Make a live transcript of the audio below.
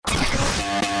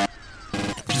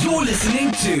You're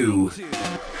listening to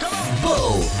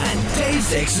Bull and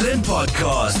Dave's Excellent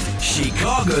Podcast,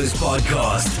 Chicago's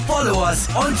podcast. Follow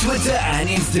us on Twitter and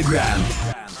Instagram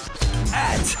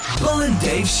at Bull and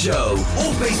Dave Show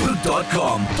or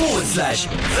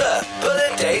Facebook.com/The Bull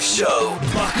and Dave Show.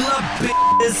 Buckle up,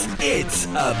 bitches. It's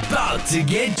about to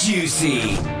get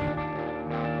juicy.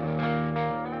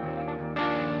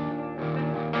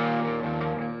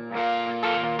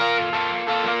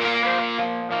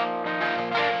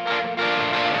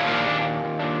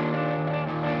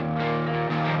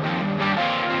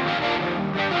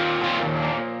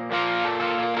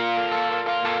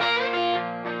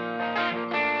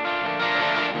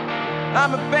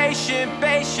 I'm a patient,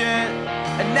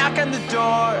 I knock on the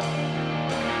door.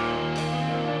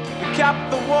 The cop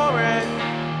with the warrant,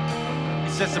 he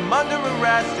says I'm under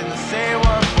arrest and they say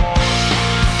what for.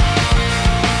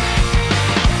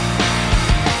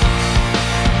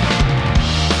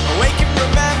 I wake and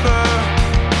remember,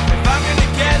 if I'm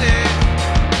gonna get it,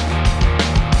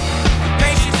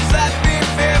 patience is like being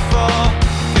fearful.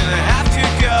 Gonna have to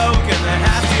go, gonna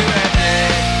have to end it.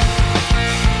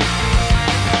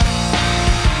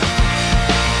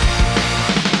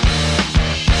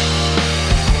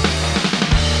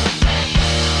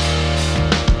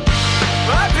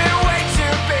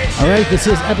 All right, this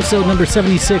is episode number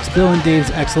 76, Bill and Dave's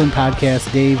Excellent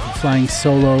Podcast. Dave flying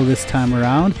solo this time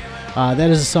around. That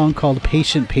is a song called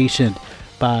Patient Patient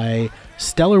by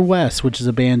Stellar West, which is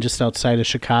a band just outside of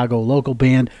Chicago. Local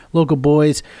band, local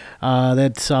boys.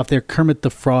 That's off their Kermit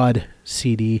the Fraud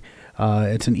CD.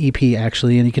 It's an EP,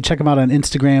 actually, and you can check them out on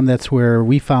Instagram. That's where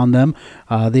we found them.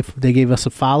 They gave us a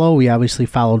follow. We obviously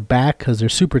followed back because they're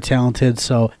super talented.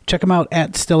 So check them out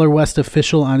at Stellar West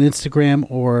Official on Instagram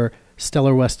or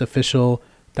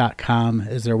StellarWestOfficial.com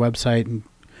is their website. And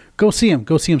go see them.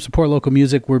 Go see them. Support local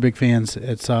music. We're big fans.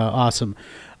 It's awesome.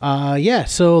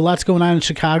 So lots going on in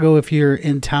Chicago. If you're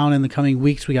in town in the coming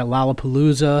weeks, we got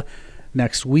Lollapalooza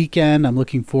next weekend. I'm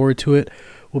looking forward to it.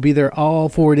 We'll be there all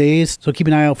 4 days. So keep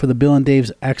an eye out for the Bill and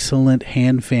Dave's Excellent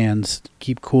Hand Fans.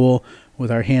 Keep cool with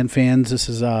our hand fans. This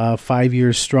is 5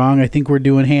 years strong. I think we're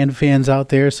doing hand fans out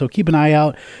there. So keep an eye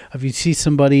out. If you see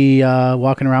somebody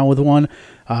walking around with one,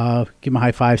 give them a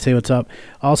high five, say what's up.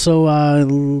 Also,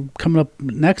 coming up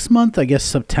next month, I guess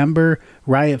September,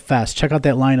 Riot Fest. Check out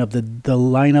that lineup. The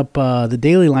lineup, the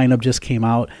daily lineup just came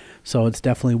out, so it's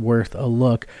definitely worth a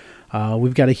look.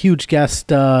 We've got a huge guest.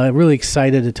 Really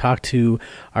excited to talk to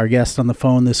our guest on the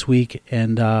phone this week,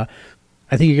 and I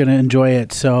think you're going to enjoy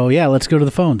it. So, yeah, let's go to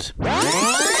the phones.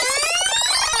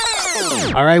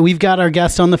 All right, we've got our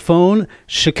guest on the phone,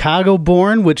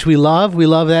 Chicago-born, which we love. We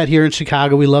love that here in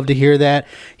Chicago. We love to hear that.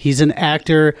 He's an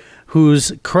actor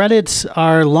whose credits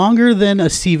are longer than a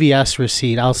CVS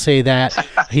receipt. I'll say that.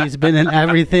 He's been in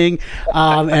everything,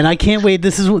 and I can't wait.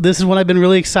 This is what I've been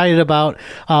really excited about.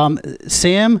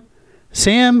 Sam,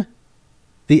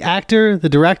 the actor, the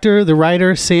director, the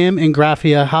writer, Sam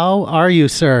Ingrafia. How are you,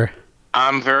 sir?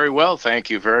 I'm very well, thank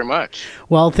you very much.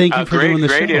 Well, thank you for doing the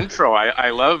show. Great intro.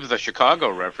 I love the Chicago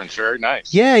reference. Very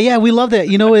nice. Yeah, we love that.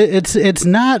 You know, it's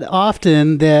not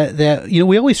often that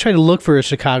we always try to look for a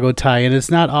Chicago tie, and it's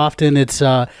not often it's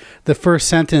the first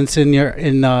sentence in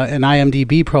an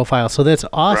IMDb profile. So that's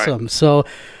awesome. Right. So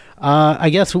I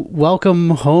guess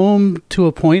welcome home to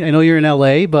a point. I know you're in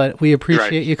LA, but we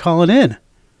appreciate you calling in.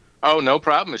 Oh, no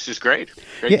problem. This is great.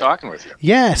 Great talking with you.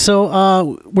 Yeah.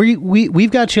 So we've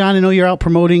got you on. I know you're out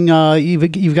promoting.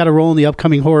 You've got a role in the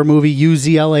upcoming horror movie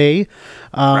UZLA,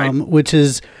 which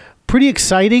is pretty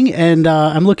exciting, and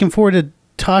I'm looking forward to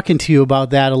talking to you about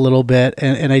that a little bit.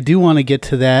 And I do want to get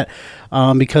to that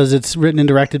because it's written and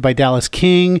directed by Dallas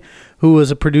King, who was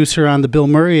a producer on the Bill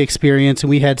Murray Experience, and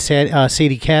we had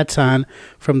Sadie Katz on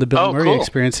from the Bill Murray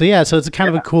Experience. So so it's kind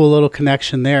of a cool little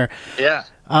connection there. Yeah.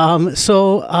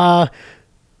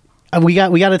 We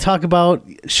got to talk about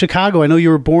Chicago. I know you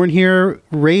were born here,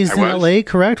 raised in LA,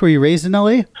 correct? Were you raised in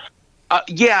LA?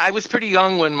 Yeah, I was pretty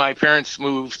young when my parents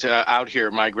moved out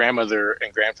here. My grandmother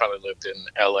and grandfather lived in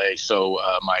LA, so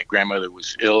my grandmother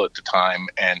was ill at the time,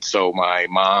 and so my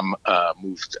mom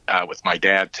moved with my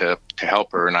dad to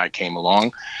help her, and I came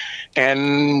along.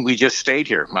 And we just stayed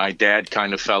here. My dad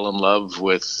kind of fell in love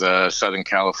with Southern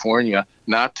California,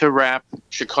 not to rap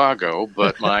Chicago,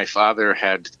 but my father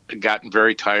had gotten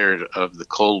very tired of the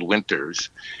cold winters.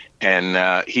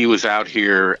 And he was out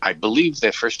here, I believe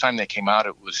the first time they came out,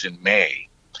 it was in May.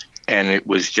 And it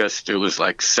was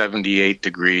like 78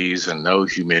 degrees and no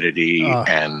humidity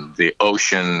and the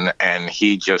ocean. And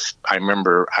I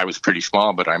remember, I was pretty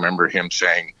small, but I remember him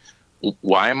saying,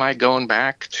 "Why am I going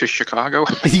back to Chicago?"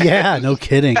 Yeah, no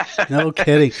kidding. No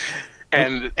kidding.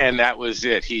 and that was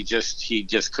it. He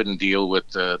just couldn't deal with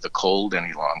the cold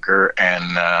any longer,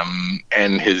 and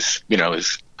his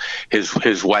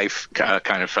wife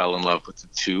kind of fell in love with the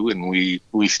two, and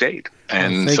we stayed.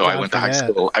 And so I went to high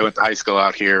school. I went to high school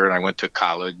out here, and I went to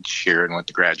college here, and went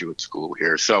to graduate school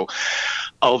here. So,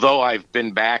 although I've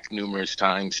been back numerous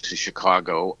times to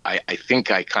Chicago, I think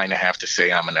I kind of have to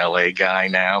say I'm an LA guy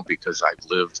now because I've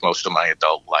lived most of my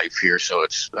adult life here. So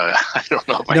it's I don't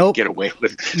know if I can get away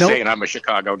with saying I'm a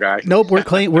Chicago guy. Nope, we're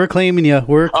claiming you.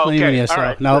 We're claiming you. So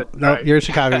right, nope, right. You're a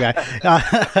Chicago guy.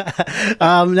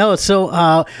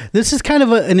 So this is kind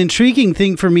of an intriguing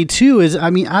thing for me too. Is, I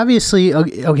mean, obviously,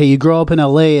 okay, you grow up in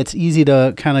LA. It's easy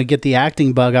to kind of get the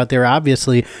acting bug out there,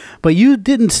 obviously, but you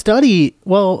didn't study.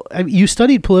 Well, you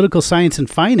studied political science and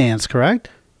finance, correct?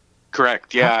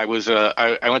 Correct. Yeah, I was.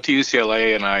 I went to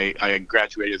UCLA and I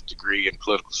graduated with a degree in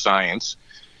political science.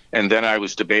 And then I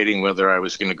was debating whether I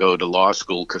was going to go to law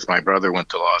school because my brother went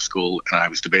to law school, and I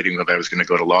was debating whether I was going to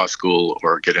go to law school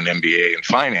or get an MBA in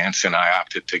finance, and I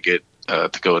opted to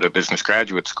go to business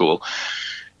graduate school.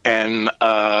 And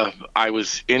I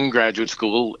was in graduate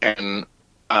school, and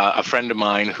a friend of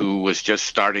mine who was just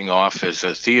starting off as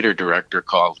a theater director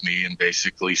called me and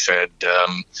basically said,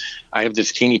 I have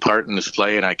this teeny part in this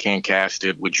play and I can't cast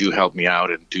it. Would you help me out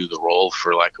and do the role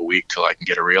for like a week till I can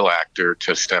get a real actor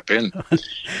to step in?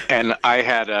 And I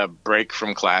had a break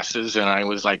from classes and I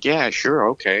was like, yeah, sure.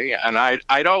 Okay. And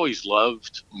I'd always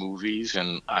loved movies,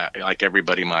 and like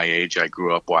everybody my age, I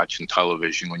grew up watching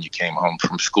television when you came home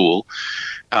from school.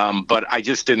 But I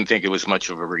just didn't think it was much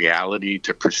of a reality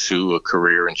to pursue a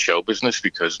career in show business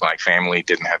because my family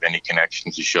didn't have any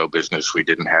connections to show business. We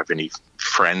didn't have any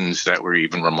friends that were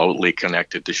even remotely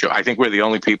connected to show. I think we're the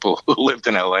only people who lived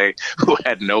in LA who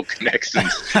had no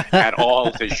connections at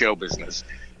all to show business.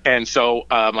 And so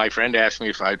my friend asked me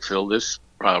if I'd fill this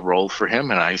role for him.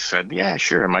 And I said, yeah,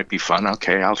 sure. It might be fun.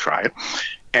 Okay, I'll try it.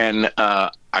 And I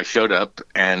showed up,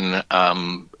 and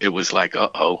it was like,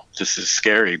 uh-oh, this is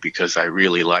scary because I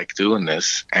really like doing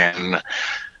this. And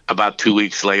about 2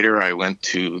 weeks later, I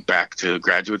went back to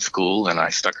graduate school, and I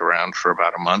stuck around for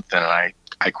about a month, and I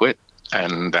quit.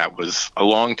 And that was a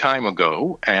long time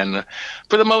ago. And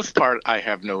for the most part, I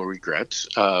have no regrets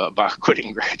about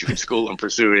quitting graduate school and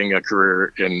pursuing a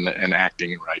career in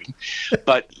acting and writing.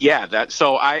 But yeah,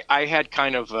 so I had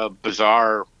kind of a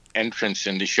bizarre entrance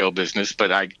into show business,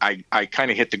 but I kind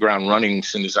of hit the ground running as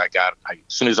soon as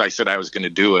I said I was going to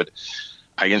do it.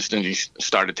 I instantly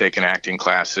started taking acting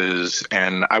classes,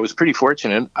 and I was pretty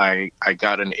fortunate. I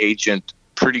got an agent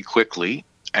pretty quickly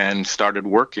and started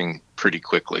working pretty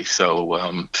quickly. So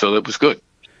it was good.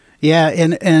 Yeah.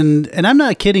 And I'm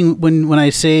not kidding when I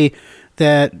say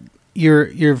that your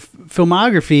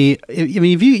filmography, I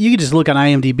mean, if you could just look on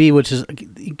IMDb, which is,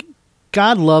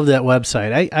 God love that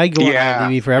website. I go on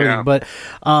IMDb for everything, but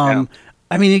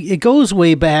I mean, it goes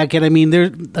way back, and I mean,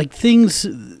 there's like things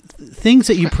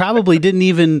that you probably didn't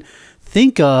even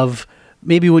think of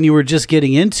maybe when you were just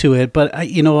getting into it. But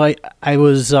I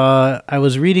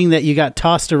was reading that you got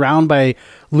tossed around by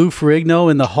Lou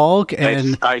Ferrigno in the Hulk,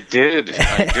 and I did.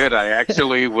 I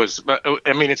actually was.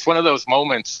 I mean, it's one of those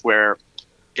moments where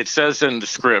it says in the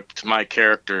script, my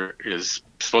character is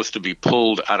supposed to be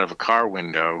pulled out of a car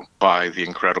window by the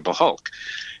Incredible Hulk.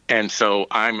 And so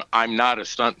I'm not a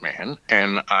stuntman,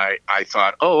 and I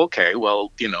thought, oh, okay,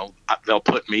 well, they'll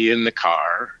put me in the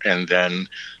car, and then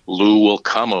Lou will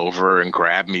come over and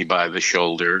grab me by the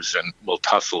shoulders, and we'll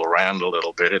tussle around a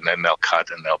little bit, and then they'll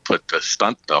cut and they'll put the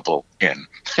stunt double in,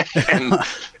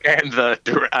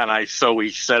 so we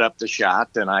set up the shot,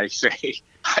 and I say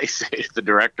to the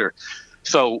director,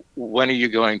 so when are you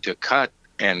going to cut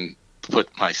and put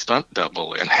my stunt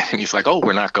double in? And he's like, oh,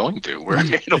 we're not going to.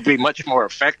 It'll be much more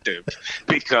effective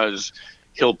because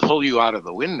he'll pull you out of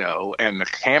the window and the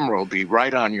camera will be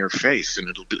right on your face, and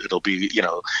it'll be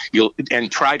you'll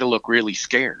try to look really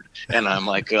scared. And I'm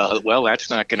like, well, that's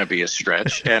not going to be a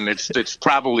stretch, and it's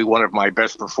probably one of my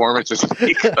best performances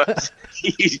because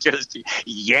he's just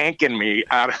yanking me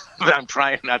out. I'm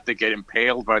trying not to get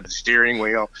impaled by the steering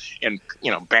wheel and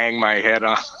bang my head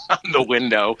on the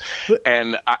window.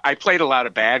 And I played a lot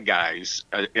of bad guys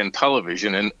in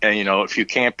television, and if you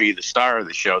can't be the star of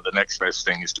the show, the next best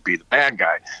thing is to be the bad guy.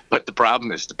 guy. But the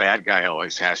problem is the bad guy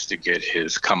always has to get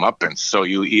his comeuppance. So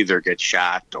you either get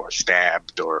shot or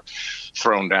stabbed or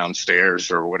thrown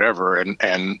downstairs or whatever. And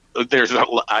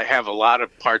I have a lot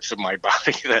of parts of my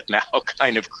body that now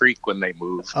kind of creak when they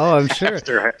move. Oh, I'm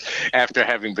sure. After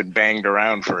having been banged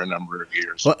around for a number of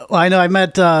years. Well, I know I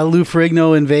met Lou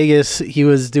Ferrigno in Vegas. He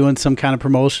was doing some kind of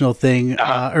promotional thing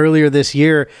earlier this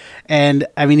year. And,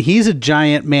 I mean, he's a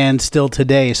giant man still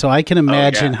today. So I can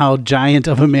imagine how giant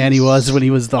of a man he was when he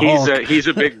was the Hulk. He's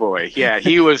a big boy. Yeah,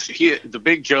 the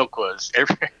big joke was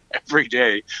every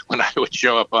day when I would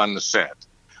show up on the set,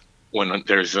 when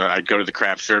I'd go to the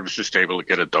craft services table to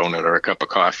get a donut or a cup of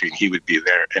coffee, and he would be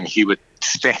there, and he would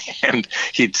stand.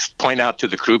 He'd point out to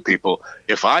the crew people,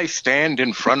 if I stand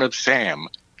in front of Sam,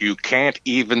 you can't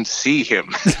even see him.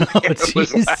 It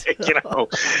was like,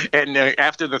 and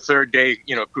after the third day,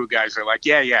 crew guys are like,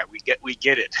 yeah, we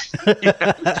get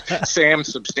it.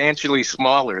 Sam's substantially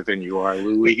smaller than you are,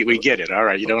 Lou. We get it. All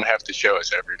right, you don't have to show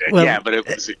us every day. Well, but it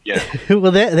was,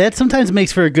 Well, that sometimes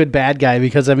makes for a good bad guy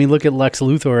because, I mean, look at Lex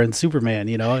Luthor and Superman,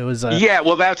 it was...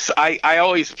 well, I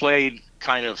always played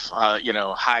kind of,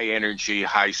 high energy,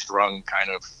 high strung kind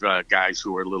of guys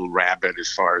who were a little rabid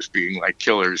as far as being like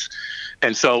killers.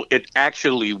 And so it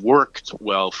actually worked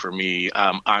well for me.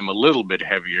 I'm a little bit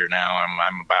heavier now.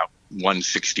 I'm about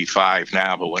 165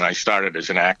 now, but when I started as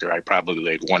an actor, I probably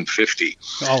weighed 150.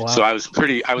 Oh, wow. So I was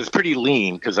pretty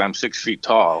lean because I'm 6 feet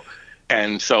tall.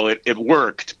 And so it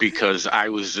worked because I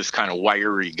was this kind of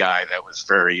wiry guy that was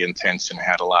very intense and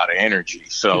had a lot of energy.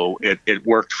 So it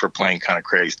worked for playing kind of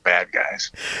crazed bad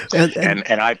guys.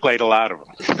 And I played a lot of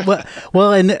them.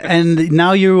 Well, and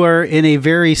now you are in a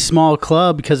very small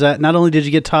club because not only did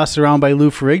you get tossed around by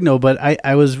Lou Ferrigno, but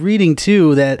I was reading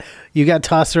too that you got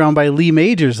tossed around by Lee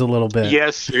Majors a little bit.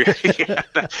 Yes. Yeah,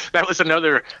 that was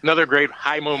another great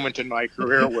high moment in my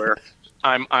career where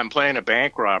I'm playing a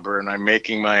bank robber and I'm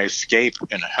making my escape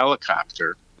in a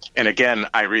helicopter. And again,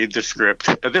 I read the script.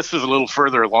 This was a little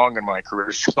further along in my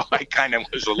career, so I kind of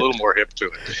was a little more hip to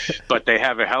it. But they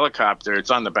have a helicopter. It's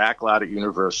on the back lot at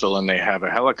Universal, and they have a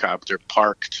helicopter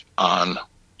parked on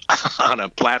a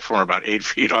platform about 8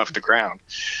 feet off the ground.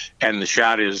 And the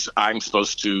shot is I'm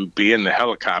supposed to be in the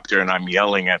helicopter, and I'm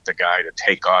yelling at the guy to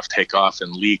take off,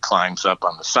 and Lee climbs up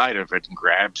on the side of it and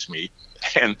grabs me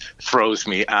and throws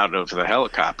me out of the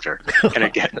helicopter. And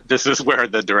again, this is where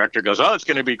the director goes, oh, it's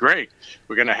going to be great.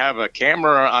 We're going to have a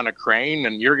camera on a crane,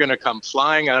 and you're going to come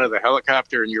flying out of the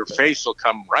helicopter, and your face will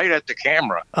come right at the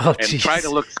camera try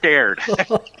to look scared.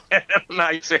 And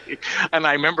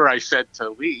I remember I said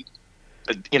to Lee,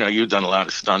 you've done a lot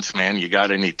of stunts, man. You got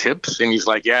any tips? And he's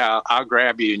like, yeah, I'll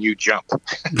grab you and you jump.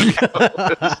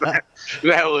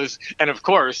 that was, and of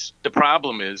course, the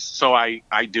problem is, so I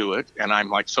do it, and I'm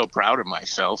like so proud of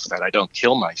myself that I don't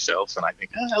kill myself, and I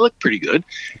think, I look pretty good.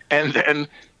 And then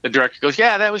the director goes,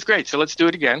 yeah, that was great, so let's do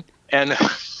it again. And I'm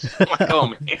like, oh,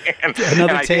 man.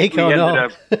 Another take?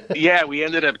 We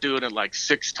ended up doing it like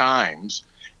 6 times.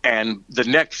 And the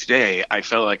next day, I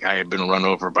felt like I had been run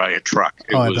over by a truck.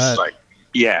 It was like,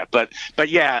 yeah, but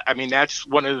yeah, I mean, that's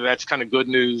kind of good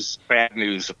news, bad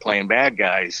news of playing bad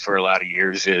guys for a lot of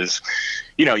years is,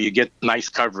 you get nice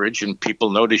coverage and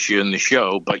people notice you in the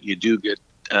show, but you do get,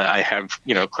 I have,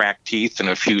 cracked teeth and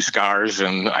a few scars,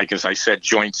 and I guess I said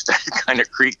joints that kind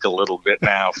of creak a little bit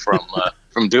now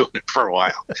from doing it for a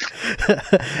while.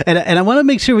 and I want to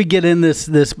make sure we get in this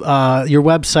your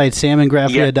website,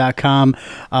 samandgraffia.com.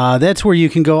 That's where you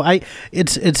can go.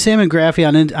 It's Sam and Graffia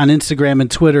on Instagram and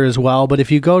Twitter as well. But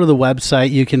if you go to the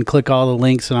website, you can click all the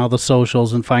links and all the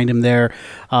socials and find him there.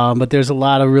 But there's a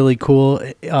lot of really cool,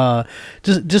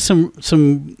 just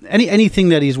some anything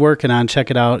that he's working on.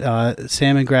 Check it out,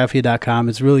 samandgraffia.com.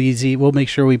 It's really easy. We'll make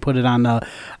sure we put it on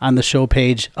the show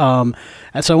page.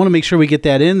 And so I want to make sure we get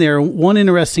that in there. One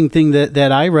interesting thing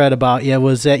that I read about you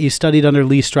was that you studied under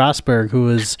Lee Strasberg, who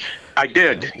was... I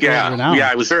did, yeah. Yeah,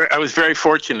 I was very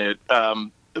fortunate. I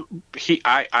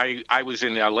was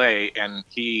in LA, and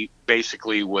he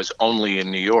basically was only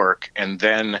in New York, and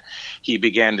then he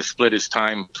began to split his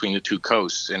time between the two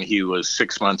coasts, and he was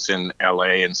 6 months in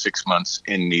LA and 6 months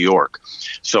in New York.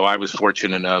 So I was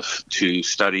fortunate enough to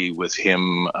study with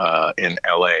him in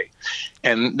LA,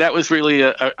 and that was really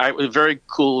a very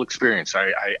cool experience.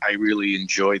 I really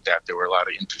enjoyed that. There were a lot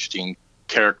of interesting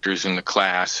characters in the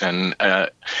class, and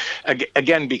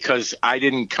again, because I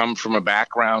didn't come from a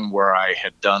background where I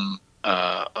had done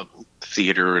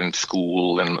theater in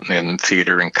school and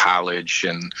theater in college,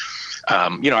 and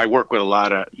I work with a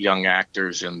lot of young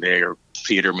actors, and they're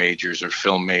theater majors or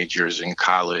film majors in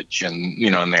college, and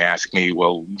and they ask me,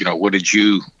 well, what did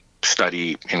you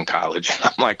study in college.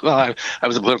 I'm like, well, I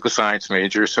was a political science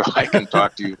major, so I can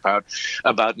talk to you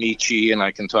about Nietzsche, and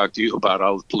I can talk to you about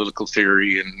all the political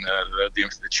theory and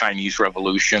the Chinese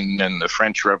Revolution and the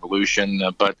French Revolution,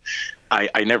 but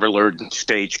I never learned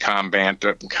stage combat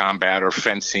or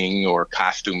fencing or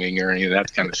costuming or any of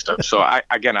that kind of stuff. So I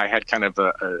had kind of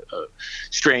a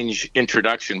strange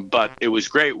introduction, but it was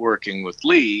great working with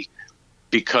Lee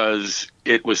because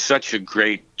it was such a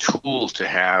great tool to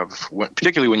have,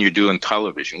 particularly when you're doing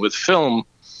television. With film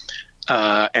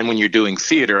and when you're doing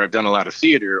theater, I've done a lot of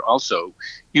theater also,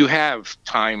 you have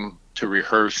time to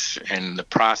rehearse, and the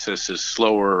process is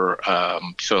slower.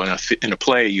 So in a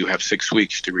play, you have 6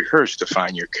 weeks to rehearse to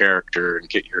find your character and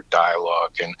get your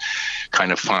dialogue and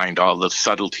kind of find all the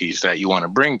subtleties that you want to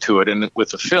bring to it. And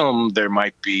with a film, there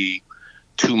might be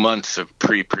 2 months of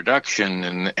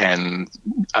pre-production and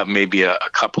maybe a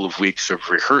couple of weeks of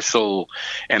rehearsal.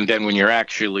 And then when you're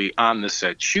actually on the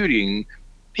set shooting,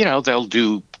 they'll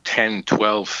do 10,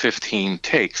 12, 15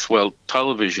 takes. Well,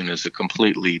 television is a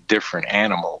completely different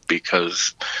animal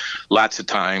because lots of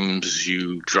times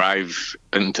you drive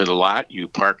into the lot, you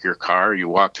park your car, you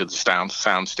walk to the sound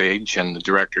stage, and the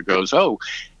director goes, "Oh,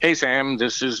 hey, Sam,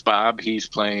 this is Bob. He's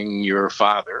playing your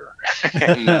father."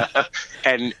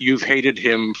 and you've hated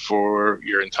him for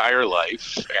your entire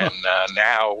life. And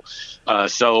now,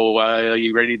 are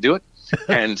you ready to do it?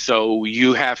 And so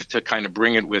you have to kind of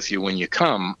bring it with you when you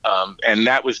come. And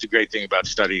that was the great thing about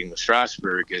studying with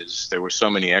Strasberg, is there were so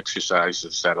many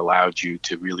exercises that allowed you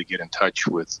to really get in touch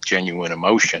with genuine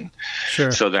emotion.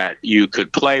 Sure. So that you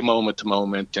could play moment to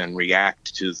moment and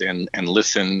react to them and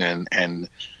listen and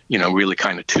really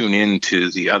kind of tune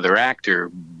into the other actor,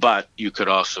 but you could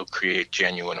also create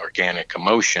genuine organic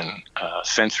emotion,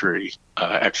 sensory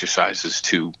exercises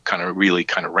to kind of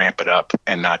ramp it up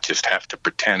and not just have to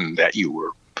pretend that you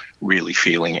were really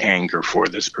feeling anger for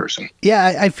this person.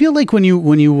 Yeah, I feel like when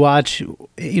you watch,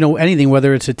 anything,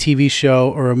 whether it's a TV show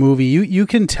or a movie, you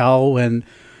can tell when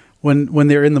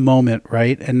they're in the moment,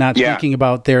 right, and not thinking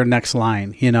about their next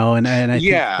line, and I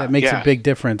think that makes a big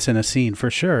difference in a scene for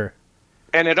sure.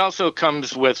 And it also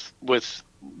comes with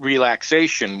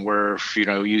relaxation, where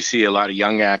you see a lot of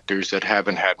young actors that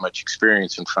haven't had much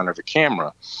experience in front of a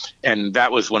camera, and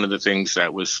that was one of the things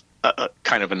that was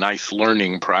kind of a nice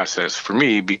learning process for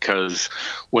me, because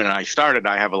when I started,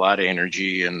 I have a lot of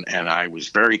energy and I was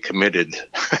very committed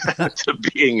to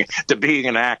being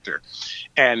an actor,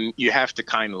 and you have to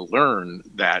kind of learn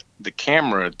that the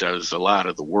camera does a lot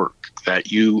of the work,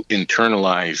 that you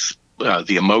internalize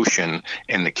the emotion,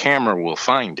 and the camera will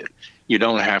find it. You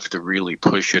don't have to really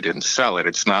push it and sell it.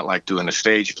 It's not like doing a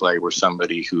stage play where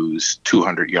somebody who's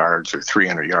 200 yards or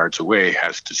 300 yards away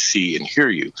has to see and hear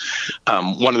you.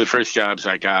 One of the first jobs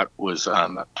I got was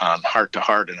on Heart to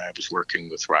Heart, and I was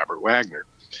working with Robert Wagner.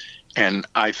 And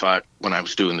I thought, when I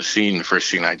was doing the scene, the first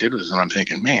scene I did was, and I'm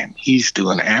thinking, man, he's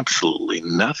doing absolutely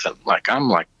nothing. Like, I'm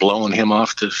like blowing him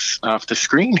off the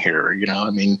screen here.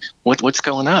 What's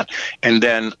going on? And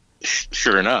then,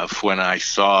 sure enough, when I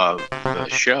saw the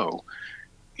show,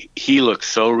 he looked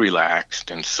so relaxed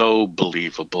and so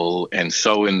believable and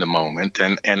so in the moment,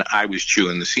 and I was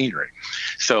chewing the scenery.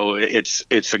 So it's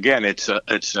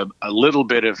a little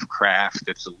bit of craft,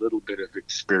 it's a little bit of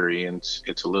experience,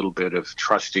 it's a little bit of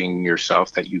trusting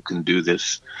yourself that you can do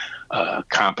this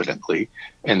competently,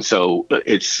 and so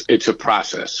it's a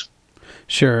process.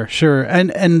 Sure,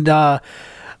 and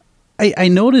I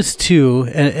noticed too,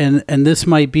 and this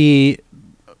might be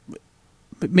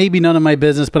maybe none of my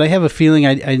business, but I have a feeling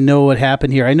I know what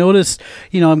happened here. I noticed,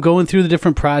 I'm going through the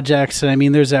different projects, and I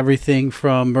mean, there's everything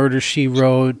from Murder, She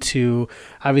Wrote to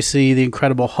obviously The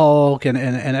Incredible Hulk and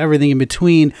everything in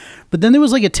between. But then there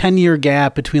was like a 10-year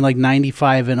gap between like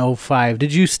 95 and 05.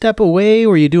 Did you step away?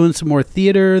 Were you doing some more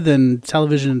theater than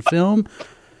television and film?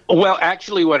 Well,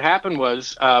 actually what happened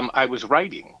was I was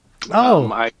writing.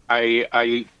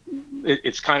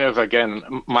 It's kind of,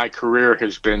 again, my career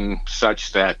has been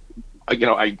such that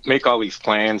I make all these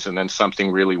plans, and then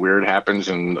something really weird happens,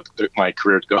 and my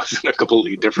career goes in a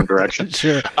completely different direction.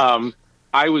 Sure.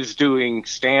 I was doing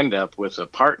stand-up with a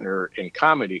partner in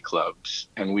comedy clubs,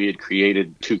 and we had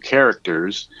created 2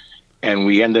 characters, and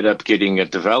we ended up getting a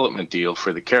development deal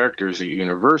for the characters at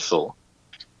Universal,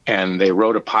 and they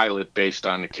wrote a pilot based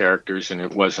on the characters, and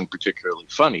it wasn't particularly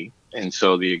funny. And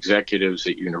so the executives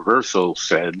at Universal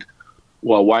said,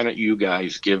 well, why don't you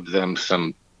guys give them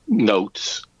some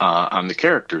notes on the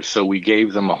characters? So we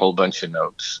gave them a whole bunch of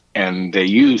notes, and they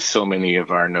used so many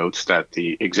of our notes that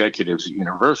the executives at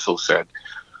Universal said,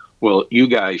 well, you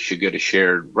guys should get a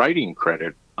shared writing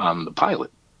credit on the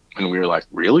pilot. And we were like,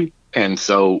 really? And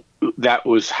so that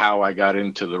was how I got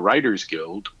into the Writers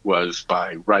Guild, was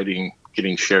by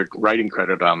getting shared writing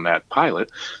credit on that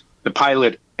pilot. The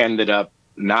pilot ended up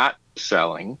not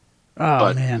selling. Oh,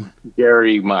 But man.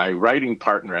 Gary, my writing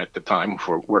partner at the time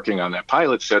for working on that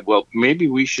pilot, said, well, maybe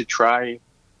we should try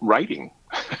writing.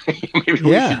 Maybe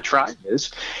we should try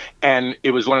this. And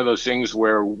it was one of those things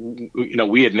where,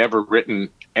 we had never written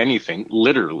anything,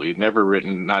 literally never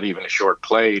written, not even a short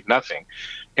play, nothing.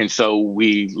 And so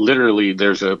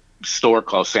there's a store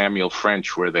called Samuel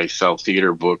French where they sell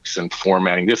theater books and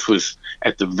formatting. This was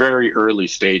at the very early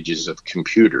stages of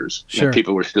computers. Sure. And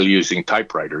people were still using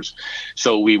typewriters.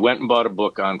 So we went and bought a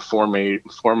book on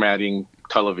formatting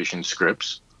television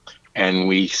scripts. And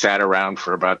we sat around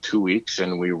for about 2 weeks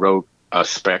and we wrote a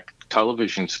spec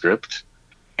television script.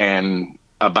 And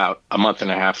about a month and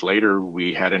a half later,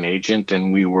 we had an agent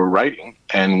and we were writing.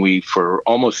 And for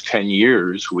almost 10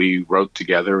 years, we wrote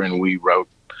together, and we wrote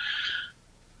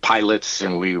pilots,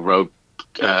 and we wrote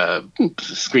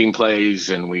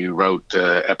screenplays, and we wrote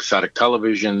episodic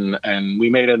television, and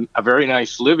we made a very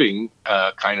nice living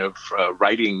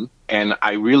writing. And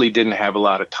I really didn't have a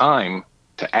lot of time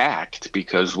to act,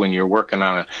 because when you're working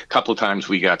on a couple of times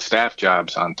we got staff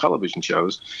jobs on television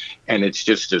shows, and it's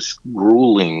just this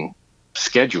grueling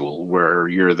schedule where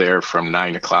you're there from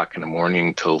 9 o'clock in the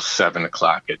morning till 7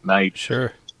 o'clock at night.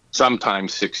 Sure.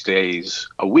 Sometimes 6 days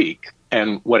a week.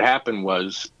 And what happened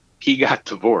was he got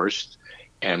divorced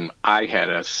and I had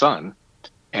a son.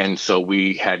 And so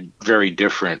we had very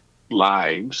different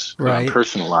lives, right.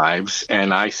 Personal lives.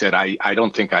 And I said, I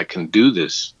don't think I can do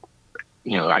this.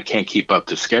 I can't keep up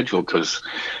the schedule because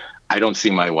I don't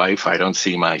see my wife. I don't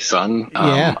see my son.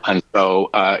 And so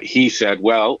he said,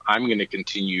 well, I'm going to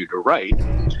continue to write.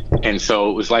 And so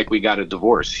it was like we got a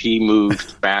divorce. He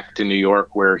moved back to New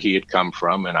York where he had come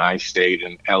from, and I stayed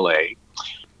in L.A.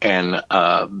 And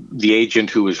the agent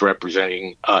who was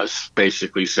representing us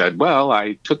basically said, well,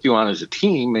 I took you on as a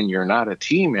team and you're not a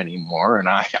team anymore. And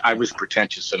I was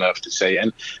pretentious enough to say,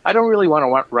 and I don't really want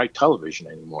to write television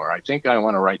anymore. I think I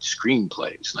want to write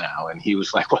screenplays now. And he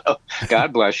was like, well,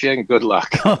 God bless you and good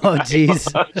luck. Oh, geez.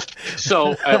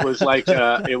 So it was like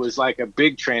a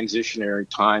big transitionary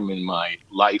time in my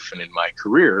life and in my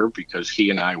career, because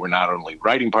he and I were not only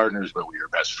writing partners, but we were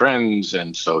best friends.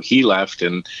 And so he left,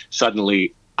 and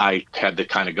suddenly I had to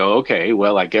kind of go, okay,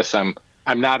 well, I guess I'm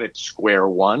not at square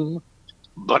one,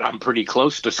 but I'm pretty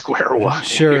close to square one.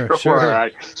 Sure.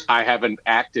 I haven't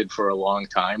acted for a long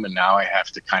time, and now I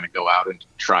have to kind of go out and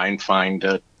try and find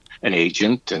an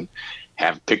agent and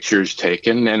have pictures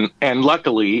taken. And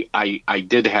luckily, I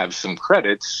did have some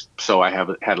credits, so I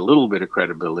had a little bit of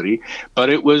credibility. But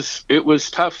it was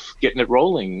tough getting it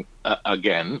rolling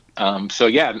again.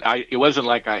 It wasn't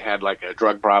like I had like a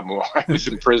drug problem or I was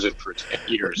in prison for 10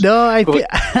 years. No, I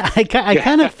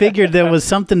kind of figured there was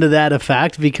something to that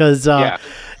effect, because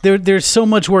there's so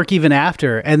much work even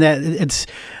after, and that it's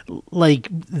like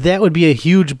that would be a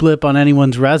huge blip on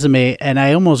anyone's resume. And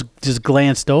I almost just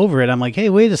glanced over it. I'm like, hey,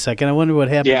 wait a second, I wonder what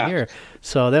happened here.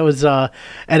 So that was, and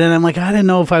then I'm like, I didn't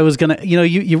know if I was gonna,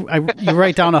 you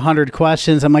write down 100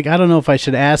 questions. I'm like, I don't know if I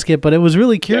should ask it, but it was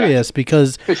really curious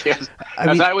because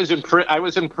I was in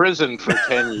prison for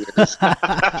 10 years.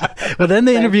 Well, then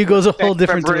the interview goes a whole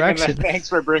different direction. Thanks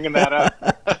for bringing that up.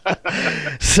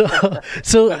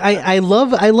 So I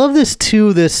love this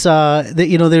too. This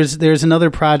there's another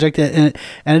project, and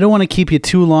I don't want to keep you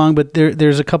too long, but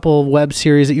there's a couple of web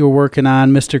series that you were working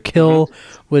on, Mr. Kill,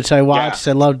 which I watched.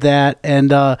 I loved that, and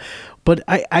but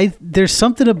I there's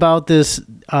something about this,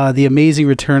 The Amazing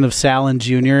Return of Salen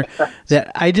Jr.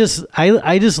 that I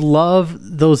just love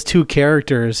those two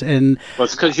characters. And well,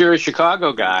 it's because you're a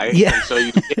Chicago guy, and so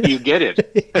you get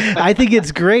it. I think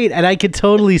it's great, and I could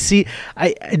totally see.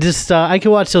 I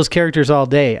could watch those characters all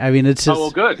day. I mean, it's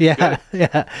just good. Yeah.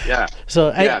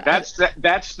 So that's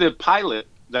the pilot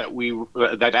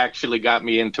that actually got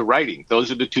me into writing.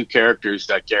 Those are the two characters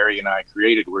that Gary and I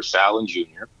created. Were Salen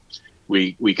Jr.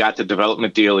 We got the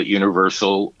development deal at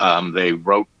Universal. They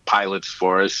wrote pilots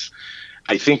for us.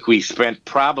 I think we spent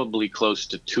probably close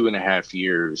to 2.5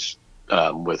 years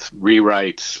with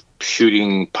rewrites,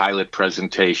 shooting pilot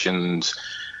presentations,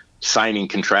 signing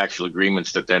contractual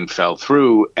agreements that then fell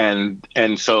through. And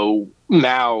so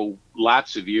now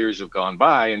lots of years have gone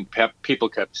by, and people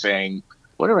kept saying,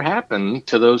 whatever happened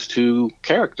to those two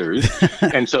characters?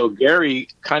 And so Gary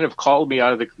kind of called me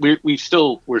out of the, we're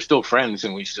still friends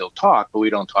and we still talk, but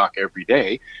we don't talk every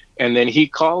day. And then he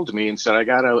called me and said, I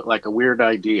got a weird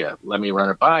idea. Let me run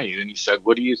it by you. And he said,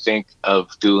 what do you think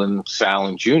of doing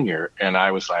Salen Jr.? And I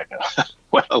was like,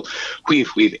 well,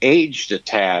 we've aged a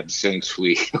tad since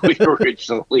we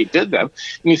originally did them.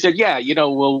 And he said, yeah,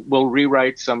 we'll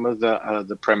rewrite some of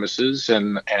the premises,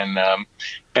 and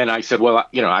I said, well,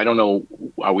 I don't know,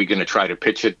 are we going to try to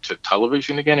pitch it to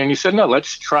television again? And he said, no,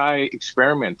 let's try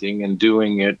experimenting and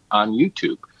doing it on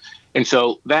YouTube. And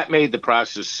so that made the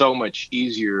process so much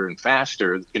easier and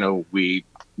faster. We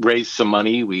raised some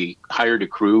money, we hired a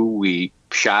crew, we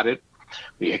shot it.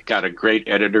 We got a great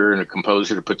editor and a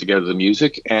composer to put together the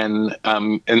music, and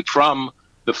from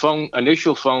the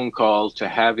initial phone call to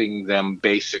having them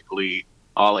basically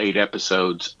all 8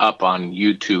 episodes up on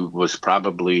YouTube was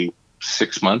probably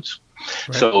 6 months.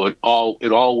 Right. So it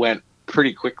all went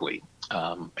pretty quickly,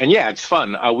 and yeah, it's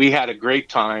fun. We had a great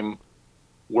time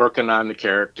working on the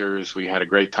characters. We had a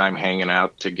great time hanging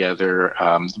out together.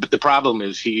 But the problem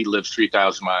is he lives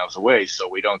 3,000 miles away, so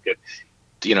we don't get.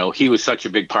 He was such a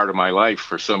big part of my life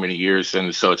for so many years,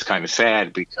 and so it's kind of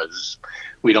sad because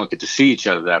we don't get to see each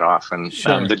other that often.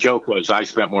 Sure. The joke was I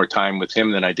spent more time with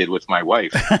him than I did with my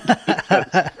wife.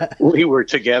 We were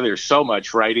together so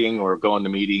much, writing or going to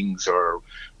meetings or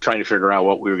trying to figure out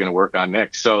what we were going to work on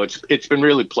next. So it's been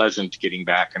really pleasant getting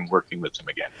back and working with him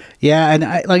again. Yeah, and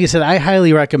like I said, I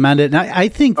highly recommend it. And I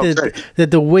think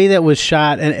that the way that was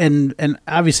shot, and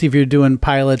obviously if you're doing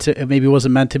pilots, it maybe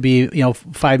wasn't meant to be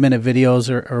 5-minute videos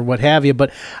or what have you.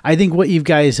 But I think what you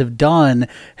guys have done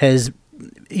has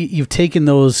you've taken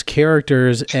those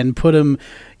characters and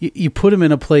you put them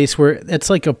in a place where it's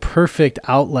like a perfect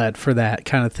outlet for that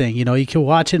kind of thing. You can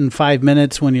watch it in 5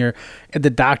 minutes when you're at the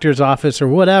doctor's office or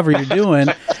whatever you're doing.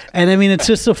 And I mean, it's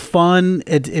just a fun,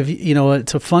 it's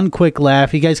a fun, quick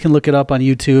laugh. You guys can look it up on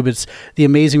YouTube. It's The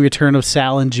Amazing Return of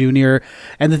Salen Jr.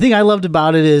 And the thing I loved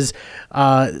about it is,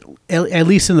 at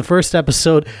least in the first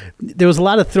episode, there was a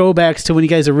lot of throwbacks to when you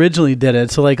guys originally did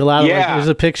it. So like a lot of there's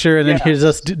a picture and then here's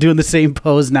us doing the same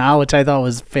pose now, which I thought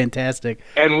was fantastic.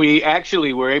 And we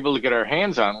actually were able to get our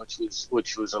hands on,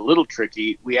 which was a little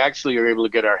tricky. We actually were able to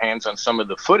get our hands on some of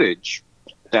the footage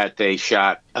that they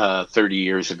shot 30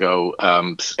 years ago,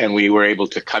 and we were able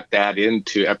to cut that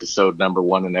into episode number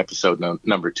 1 and episode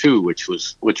number 2, which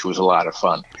was a lot of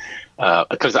fun.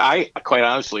 Because quite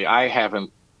honestly, I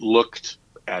haven't looked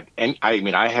at any. I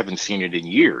mean, I haven't seen it in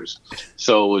years,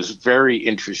 so it was very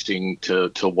interesting to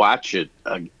watch it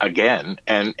again,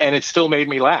 and it still made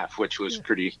me laugh, which was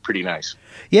pretty nice.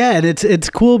 Yeah, and it's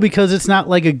cool because it's not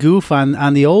like a goof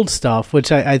on the old stuff,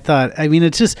 which I thought. I mean, I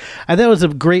thought it was a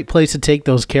great place to take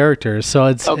those characters. So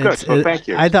it's good. Well, thank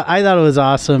you. I thought it was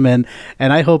awesome, and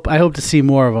I hope to see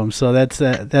more of them. So that's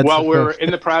well, we're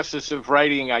in the process of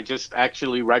writing. I just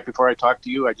actually right before I talked to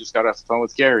you, I just got off the phone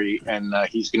with Gary, and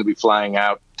he's going to be flying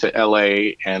out to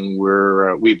LA, and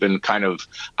we've been kind of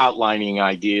outlining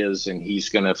ideas, and he's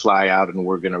going to fly out, and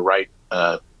we're going to write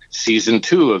season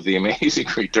 2 of The Amazing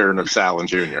Return of Salen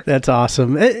Jr. That's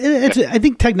awesome. I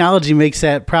think technology makes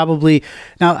that probably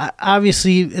now.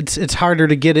 Obviously, it's harder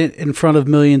to get it in front of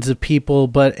millions of people,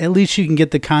 but at least you can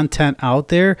get the content out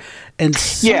there. And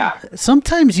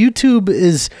sometimes YouTube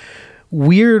is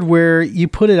weird where you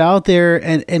put it out there,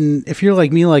 and if you're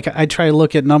like me, like I try to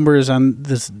look at numbers on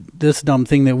this dumb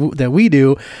thing that we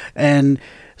do, and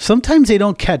sometimes they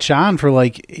don't catch on for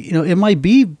it might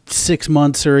be 6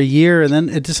 months or a year, and then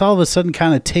it just all of a sudden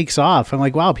kind of takes off. I'm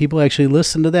like, wow, people actually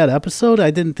listened to that episode.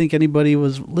 I didn't think anybody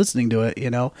was listening to it,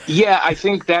 Yeah, I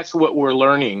think that's what we're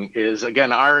learning is,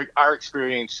 again, our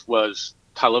experience was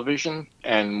television,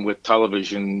 and with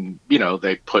television,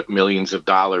 they put millions of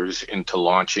dollars into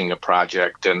launching a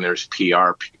project, and there's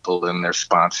PR people and there's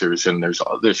sponsors, and there's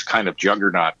this kind of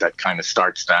juggernaut that kind of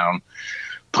starts down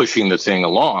pushing the thing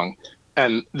along.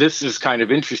 And this is kind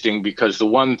of interesting because the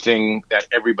one thing that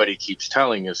everybody keeps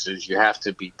telling us is you have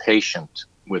to be patient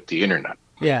with the internet.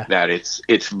 Yeah. That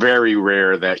it's very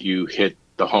rare that you hit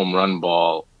the home run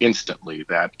ball instantly,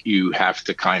 that you have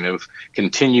to kind of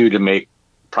continue to make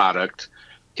product,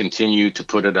 continue to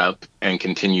put it up, and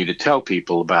continue to tell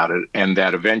people about it, and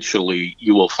that eventually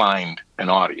you will find an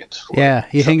audience for it.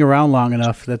 You hang around long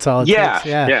enough. That's all it takes.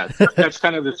 Yeah. That's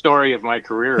kind of the story of my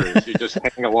career is you just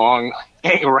hang around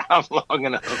long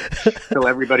enough till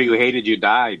everybody who hated you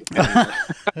died.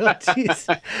 Well,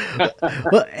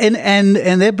 and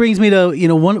that brings me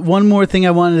to one more thing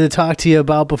I wanted to talk to you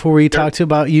about before we talk to you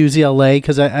about UZLA,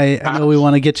 because I know we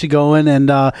want to get you going,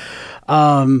 and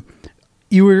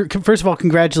you were, first of all,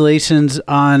 congratulations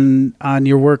on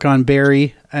your work on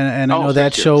Barry, and I know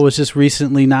that show was just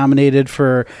recently nominated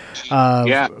for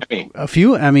a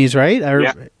few Emmys,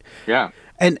 right? Yeah.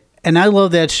 And And I love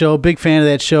that show, big fan of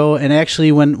that show. And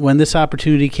actually, when this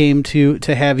opportunity came to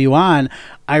have you on,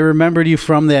 I remembered you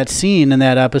from that scene in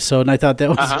that episode, and I thought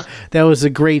that was a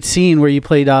great scene where you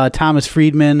played Thomas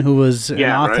Friedman, who was an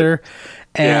author,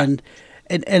 right. and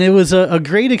it was a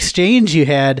great exchange you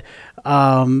had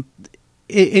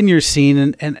in your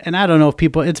scene. And I don't know if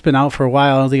people, it's been out for a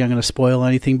while. I don't think I'm going to spoil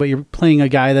anything, but you're playing a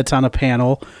guy that's on a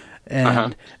panel.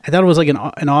 And I thought it was like an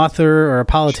author or a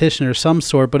politician or some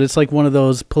sort, but it's like one of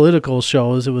those political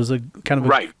shows. It was a kind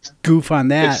of a goof on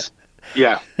that.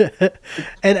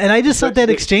 and I just thought that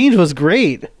exchange was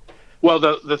great. Well,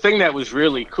 the thing that was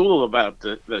really cool about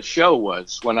the show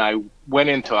was when I went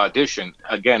into audition,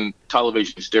 again,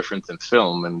 television is different than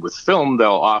film. And with film,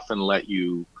 they'll often let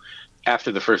you,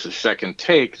 after the first or second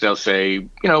take, they'll say,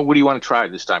 what do you want to try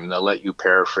this time? And they'll let you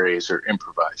paraphrase or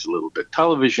improvise a little bit.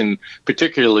 Television,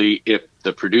 particularly if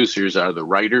the producers are the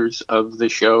writers of the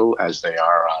show, as they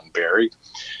are on Barry,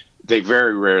 they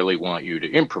very rarely want you to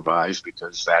improvise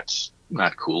because that's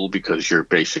not cool, because you're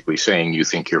basically saying you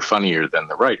think you're funnier than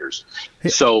the writers.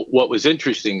 So what was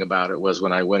interesting about it was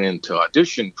when I went into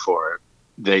audition for it,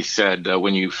 they said,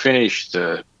 when you finish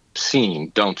the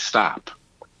scene, don't stop.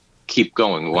 Keep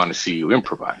going. We want to see you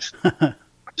improvise.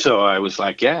 So I was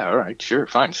like, yeah, all right, sure,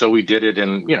 fine. So we did it,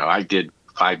 and I did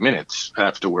 5 minutes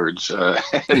afterwards,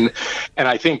 and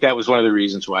I think that was one of the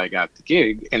reasons why I got the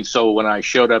gig. And so when I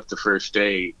showed up the first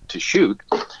day to shoot,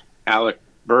 Alec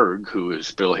Berg, who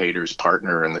is Bill Hader's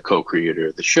partner and the co-creator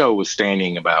of the show, was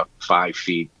standing about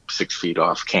 6 feet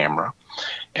off camera,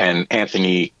 and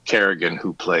Anthony Kerrigan,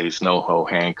 who plays NoHo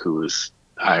Hank, who is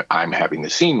I'm having the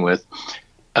scene with.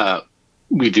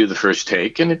 We do the first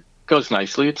take, and it goes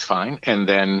nicely. It's fine. And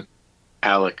then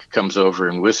Alec comes over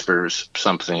and whispers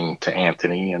something to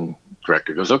Anthony, and the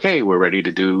director goes, okay, we're ready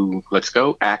to do, let's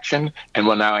go, action. And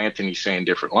well, now Anthony's saying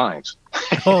different lines.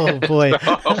 Oh, boy.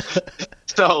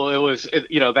 so it was,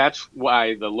 that's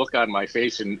why the look on my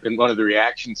face and one of the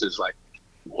reactions is like,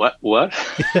 what? what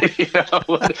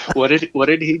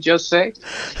did he just say?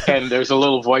 And there's a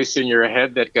little voice in your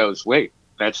head that goes, wait,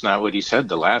 that's not what he said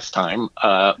the last time,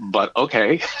 but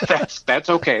okay, that's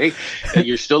okay.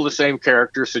 You're still the same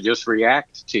character, so just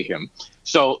react to him.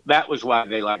 So that was why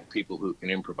they like people who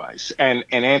can improvise. And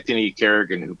Anthony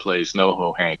Kerrigan, who plays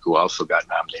NoHo Hank, who also got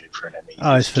nominated for an Emmy.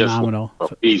 Oh, he's phenomenal.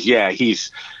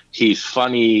 He's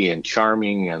funny and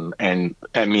charming, and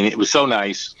I mean, it was so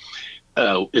nice.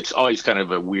 It's always kind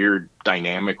of a weird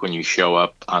dynamic when you show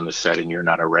up on the set and you're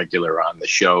not a regular on the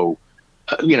show.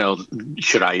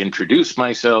 Should I introduce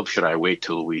myself? Should I wait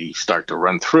till we start to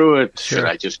run through it? Sure. Should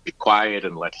I just be quiet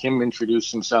and let him introduce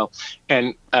himself?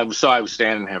 And so I was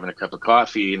standing having a cup of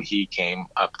coffee, and he came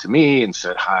up to me and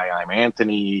said, hi, I'm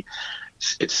Anthony.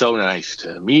 It's so nice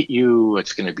to meet you.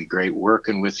 It's going to be great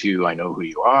working with you. I know who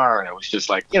you are. And it was just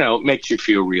like, it makes you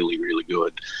feel really, really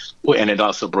good. And it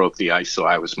also broke the ice, so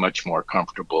I was much more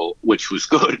comfortable, which was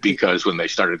good, because when they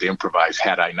started to improvise,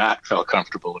 had I not felt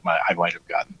comfortable, I might have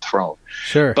gotten thrown.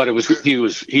 Sure. But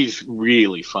he's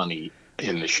really funny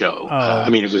in the show.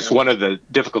 It was one of the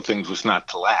difficult things was not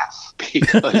to laugh,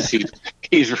 because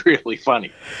he's really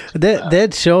funny.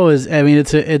 That show is,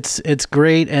 it's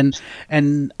great, and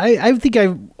I think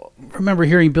I remember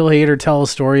hearing Bill Hader tell a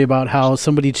story about how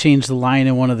somebody changed the line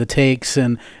in one of the takes,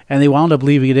 and they wound up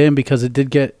leaving it in because it did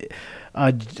get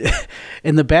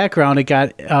in the background. It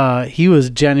got he was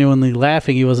genuinely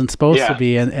laughing. He wasn't supposed to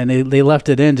be, and they left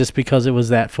it in just because it was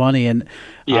that funny. And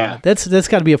that's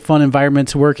got to be a fun environment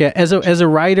to work at as a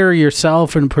writer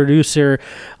yourself and producer.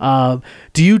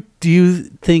 Do you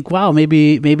think, wow,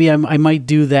 maybe I might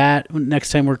do that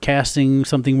next time we're casting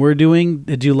something we're doing?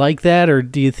 Did you like that, or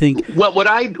do you think? Well, what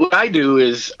I do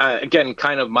is again,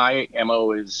 kind of my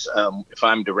MO is if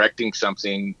I'm directing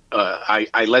something,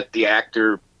 I let the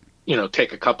actor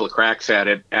take a couple of cracks at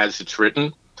it as it's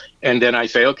written. And then I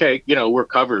say, okay, we're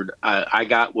covered. I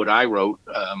got what I wrote,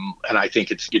 and I think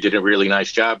you did a really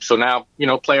nice job. So now,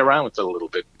 play around with it a little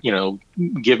bit.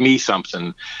 Give me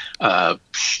something.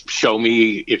 Show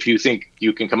me if you think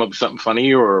you can come up with something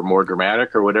funny or more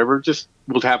dramatic or whatever. Just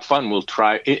we'll have fun. We'll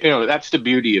try. That's the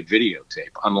beauty of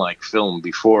videotape. Unlike film,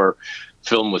 before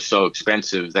film was so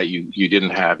expensive that you didn't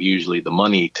have usually the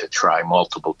money to try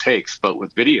multiple takes. But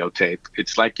with videotape,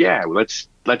 it's like, let's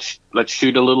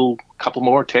shoot a couple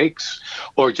more takes,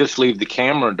 or just leave the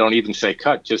camera. Don't even say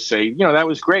cut. Just say, that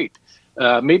was great.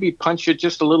 Maybe punch it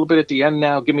just a little bit at the end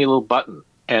now. Give me a little button,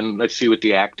 and let's see what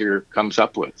the actor comes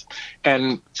up with.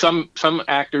 And some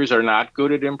actors are not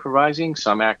good at improvising.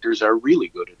 Some actors are really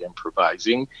good at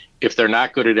improvising. If they're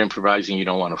not good at improvising, you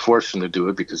don't want to force them to do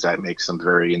it, because that makes them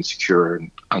very insecure and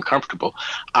uncomfortable.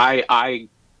 I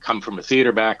come from a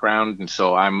theater background, and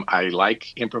so I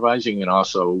like improvising. And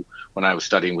also, when I was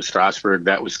studying with Strasberg,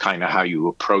 that was kind of how you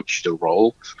approached the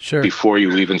role. Sure. Before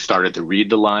you even started to read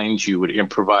the lines, you would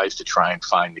improvise to try and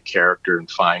find the character and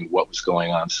find what was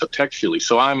going on subtextually.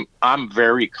 So I'm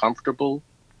very comfortable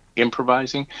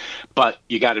improvising, but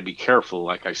you got to be careful.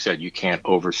 Like I said, you can't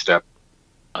overstep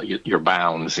your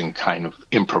bounds and kind of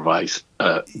improvise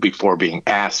before being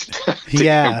asked to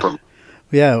improvise.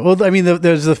 Yeah, well, I mean,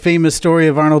 there's the famous story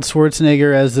of Arnold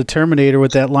Schwarzenegger as the Terminator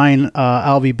with that line,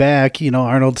 "I'll be back." You know,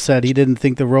 Arnold said he didn't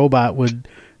think the robot would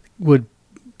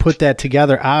put that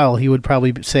together. He would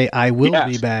probably say, "I will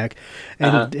be back."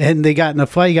 And they got in a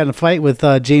fight. He got in a fight with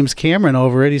James Cameron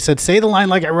over it. He said, "Say the line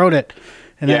like I wrote it."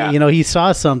 And then, you know, he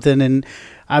saw something, and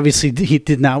obviously he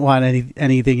did not want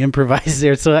anything improvised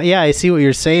there. So yeah, I see what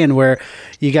you're saying, where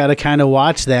you got to kind of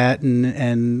watch that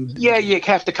and yeah, you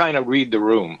have to kind of read the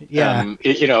room. Yeah,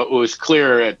 it was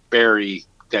clear at Barry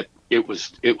that it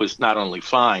was not only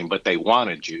fine, but they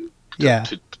wanted you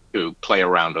to play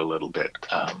around a little bit.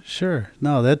 Sure,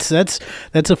 no, that's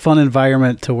a fun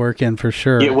environment to work in for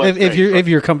sure. If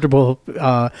you're comfortable doing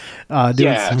some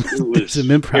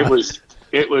improv.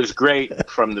 It was great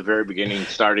from the very beginning,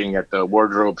 starting at the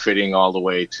wardrobe fitting all the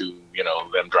way to,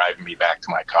 them driving me back to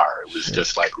my car. It was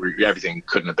just like everything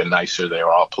couldn't have been nicer. They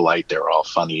were all polite. They were all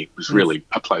funny. It was really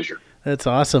a pleasure. That's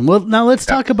awesome. Well, now let's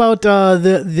talk about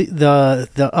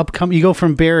the upcoming. You go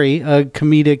from Barry, a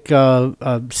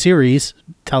comedic series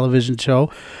television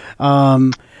show,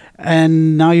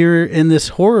 and now you're in this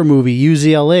horror movie,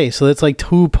 UZLA. So that's like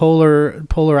two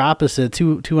polar opposite,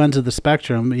 two ends of the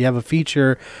spectrum. You have a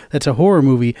feature that's a horror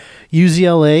movie.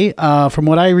 UZLA, from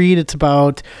what I read, it's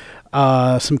about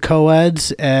some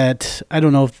co-eds at, I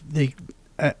don't know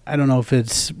if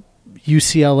it's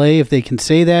UCLA, if they can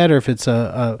say that, or if it's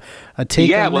a take.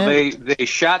 Yeah, on well, that. they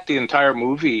shot the entire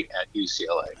movie at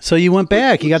UCLA. So you went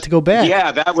back. You got to go back.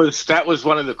 Yeah, that was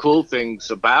one of the cool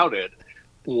things about it.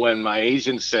 When my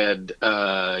agent said,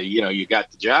 you got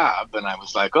the job, and I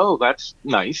was like, oh, that's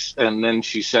nice. And then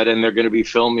she said, and they're going to be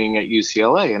filming at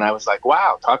UCLA. And I was like,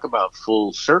 wow, talk about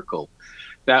full circle.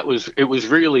 It was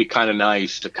really kind of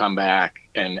nice to come back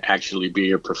and actually be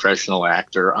a professional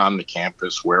actor on the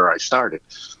campus where I started.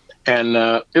 And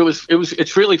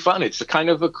it's really fun. It's a kind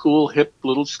of a cool, hip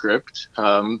little script.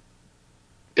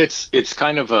 It's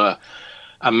kind of a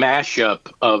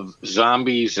mashup of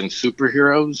zombies and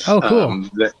superheroes. Oh, cool.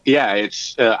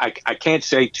 I can't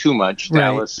say too much. Right.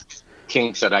 Dallas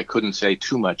King said I couldn't say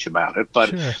too much about it, but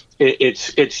sure.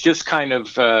 It's just kind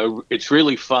of it's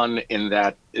really fun in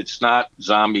that it's not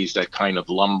zombies that kind of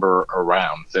lumber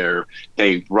around.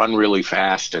 They run really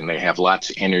fast and they have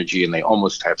lots of energy and they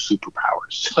almost have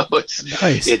superpowers. So it's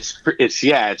nice.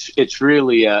 It's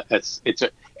really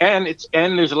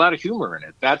And there's a lot of humor in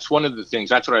it. That's one of the things.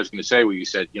 That's what I was going to say. Where you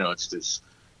said, it's this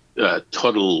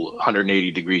total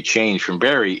 180-degree change from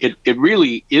Barry. It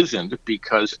really isn't,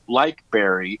 because like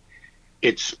Barry,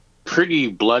 it's pretty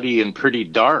bloody and pretty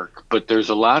dark, but there's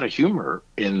a lot of humor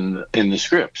in the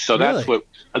script. So really?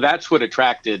 that's what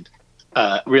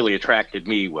really attracted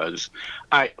me. Was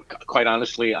quite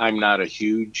honestly, I'm not a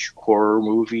huge horror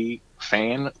movie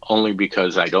fan, only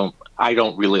because I don't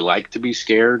really like to be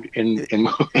scared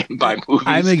by movies.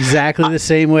 I'm exactly the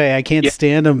same way. I can't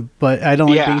stand them, but I don't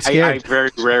like being scared. I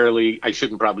very rarely, I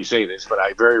shouldn't probably say this, but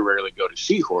I very rarely go to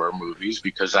see horror movies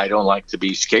because I don't like to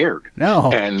be scared.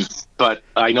 No. But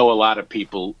I know a lot of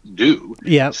people do.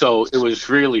 Yeah. So it was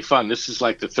really fun. This is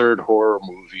like the third horror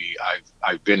movie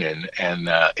I've been in, and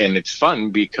it's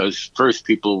fun because first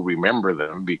people remember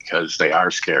them because they are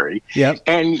scary. Yep.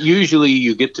 And usually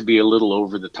you get to be a little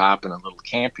over the top and a little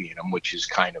campy in them, which is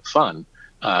kind of fun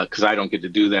because I don't get to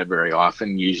do that very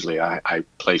often. Usually I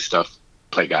play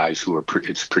guys who are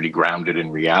it's pretty grounded in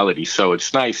reality. So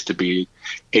it's nice to be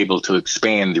able to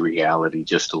expand the reality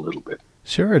just a little bit.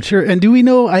 Sure. And do we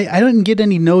know? I didn't get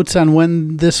any notes on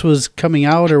when this was coming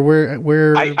out or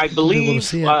where. I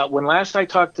believe when last I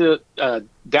talked to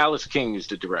Dallas King is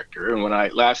the director, and when I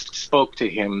last spoke to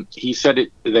him, he said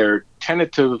their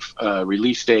tentative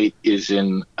release date is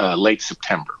in late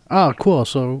September. Oh, cool.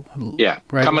 So yeah,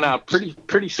 right. Coming out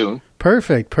pretty soon.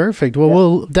 Perfect. Well,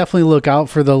 we'll definitely look out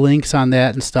for the links on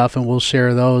that and stuff, and we'll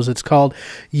share those. It's called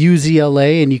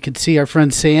UZLA, and you can see our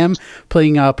friend Sam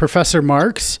playing Professor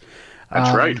Marks.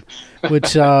 That's right.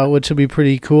 which will be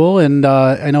pretty cool. And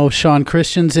I know Sean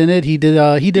Christian's in it. He did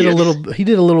a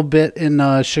little bit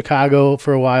in Chicago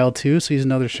for a while too. So he's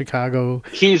another Chicago.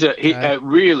 He's a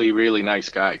really, really nice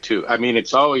guy too. I mean,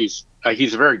 it's always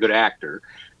he's a very good actor.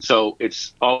 So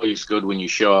it's always good when you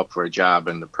show up for a job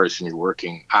and the person you're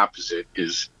working opposite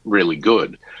is really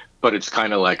good. but it's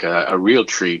kind of like a real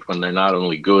treat when they're not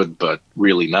only good, but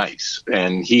really nice.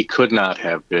 And he could not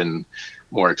have been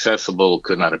more accessible,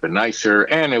 could not have been nicer.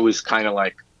 And it was kind of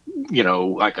like, you know,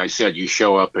 like I said, you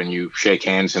show up and you shake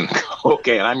hands and go,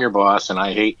 okay, I'm your boss and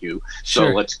I hate you. So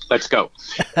Sure. let's go.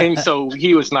 And so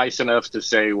he was nice enough to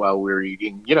say while we're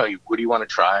eating, you know, what do you want to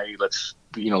try? Let's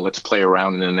play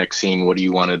around in the next scene. What do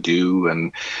you want to do?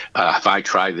 And if I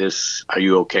try this, are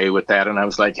you okay with that? And I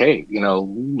was like, hey, you know,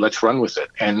 let's run with it.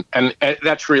 And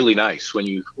that's really nice when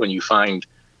you find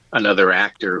another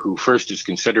actor who first is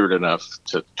considerate enough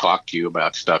to talk to you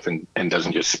about stuff and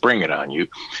doesn't just spring it on you,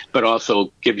 but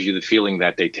also gives you the feeling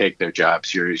that they take their job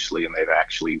seriously and they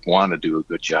actually want to do a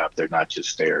good job. They're not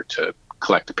just there to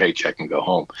collect a paycheck and go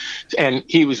home. And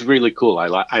he was really cool. I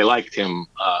liked him.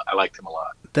 I liked him a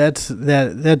lot. That's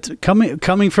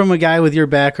coming from a guy with your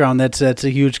background. That's a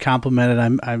huge compliment,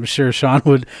 and I'm sure Sean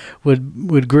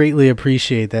would greatly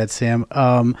appreciate that, Sam.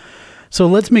 So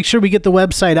let's make sure we get the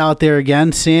website out there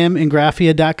again,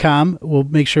 samandgraphia.com. We'll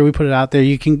make sure we put it out there.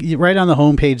 You can, right on the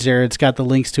homepage there, it's got the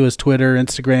links to his Twitter,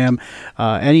 Instagram,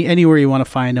 anywhere you want to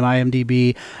find him,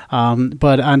 IMDb.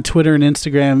 But on Twitter and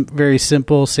Instagram, very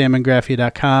simple,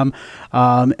 samandgraphia.com.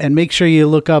 And make sure you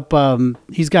look up,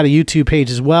 he's got a YouTube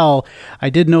page as well. I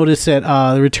did notice that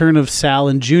the Return of Sal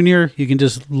and Jr., you can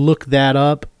just look that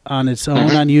up on its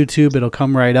own on YouTube. It'll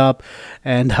come right up,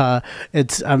 and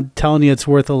I'm telling you, it's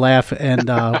worth a laugh. And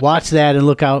watch that and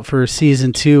look out for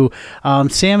season 2.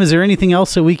 Sam, is there anything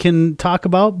else that we can talk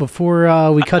about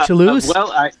before we cut you loose?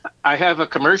 Well, I have a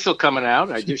commercial coming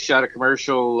out. I just shot a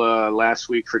commercial last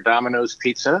week for Domino's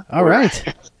Pizza. All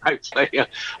right. I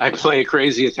play a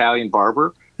crazy Italian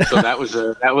barber. So that was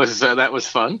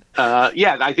fun.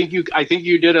 Yeah, I think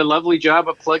you did a lovely job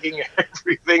of plugging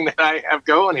everything that I have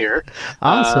going here.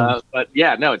 Awesome. But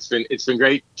yeah, no, it's been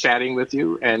great chatting with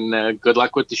you, and good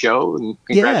luck with the show, and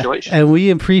congratulations. Yeah, and we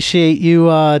appreciate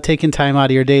you taking time out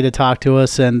of your day to talk to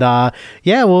us. And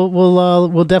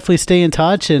we'll definitely stay in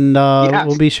touch, and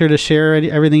we'll be sure to share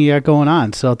everything you got going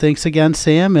on. So thanks again,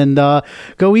 Sam, and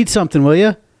go eat something, will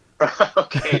you?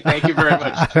 Okay, thank you very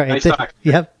much. All right. Nice talk.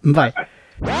 Yep. Bye.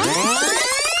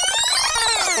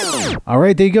 All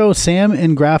right, there you go. Sam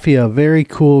Ingraffia, very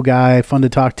cool guy, fun to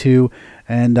talk to.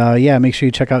 And make sure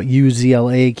you check out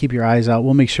UZLA. Keep your eyes out.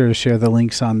 We'll make sure to share the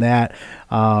links on that.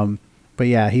 But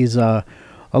yeah, he's a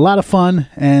lot of fun,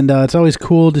 and it's always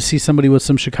cool to see somebody with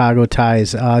some Chicago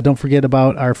ties. Don't forget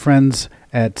about our friends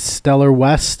at Stellar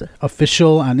West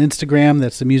Official on Instagram.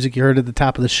 That's the music you heard at the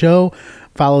top of the show.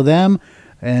 Follow them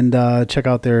and check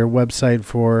out their website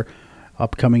for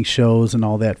upcoming shows and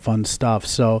all that fun stuff.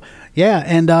 So yeah,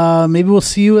 and maybe we'll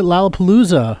see you at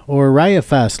Lollapalooza or Riot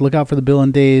Fest. Look out for the Bill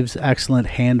and Dave's excellent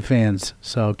hand fans.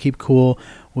 So keep cool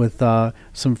with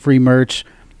some free merch.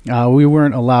 We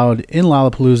weren't allowed in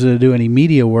Lollapalooza to do any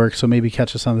media work, so maybe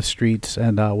catch us on the streets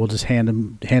and we'll just hand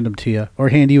them to you, or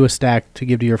hand you a stack to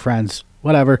give to your friends.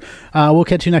 Whatever. We'll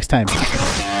catch you next time.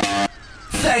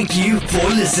 Thank you for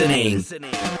listening.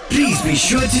 Please be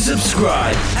sure to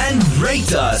subscribe and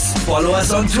rate us. Follow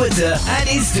us on Twitter and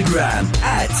Instagram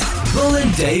at Bill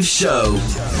and Dave Show,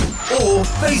 or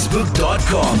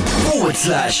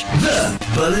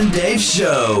Facebook.com/The Bill and Dave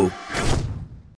Show.